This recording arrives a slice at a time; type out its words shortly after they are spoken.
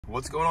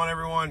What's going on,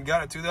 everyone?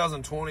 Got a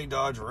 2020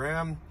 Dodge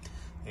Ram,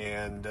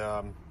 and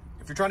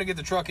if you're trying to get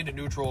the truck into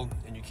neutral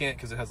and you can't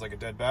because it has like a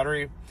dead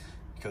battery,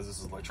 because this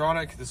is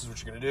electronic, this is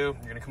what you're gonna do.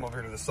 You're gonna come over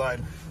here to the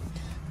side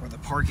where the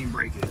parking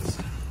brake is.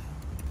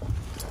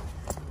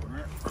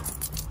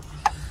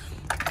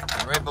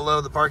 Right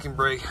below the parking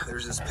brake,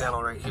 there's this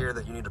panel right here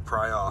that you need to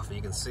pry off. And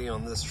you can see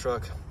on this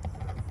truck,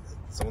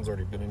 someone's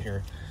already been in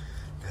here.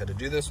 I had to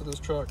do this with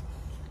this truck.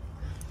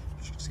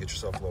 Just get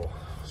yourself a little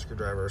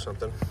screwdriver or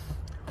something.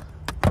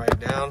 Pry it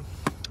down,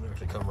 it'll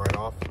actually come right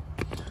off.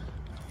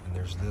 And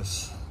there's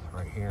this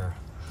right here.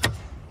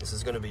 This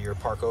is gonna be your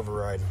park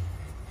override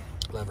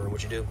lever. And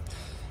what you do,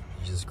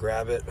 you just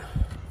grab it.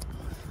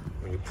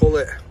 When you pull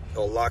it,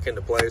 it'll lock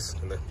into place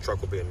and the truck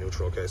will be in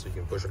neutral, okay? So you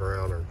can push it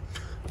around or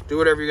do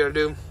whatever you gotta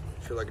do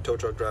if you're like a tow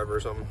truck driver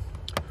or something.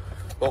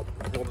 Well,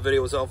 I hope the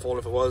video was helpful, and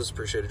if it was,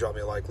 appreciate it. Drop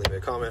me a like, leave me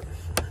a comment.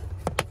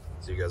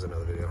 See you guys in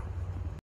another video.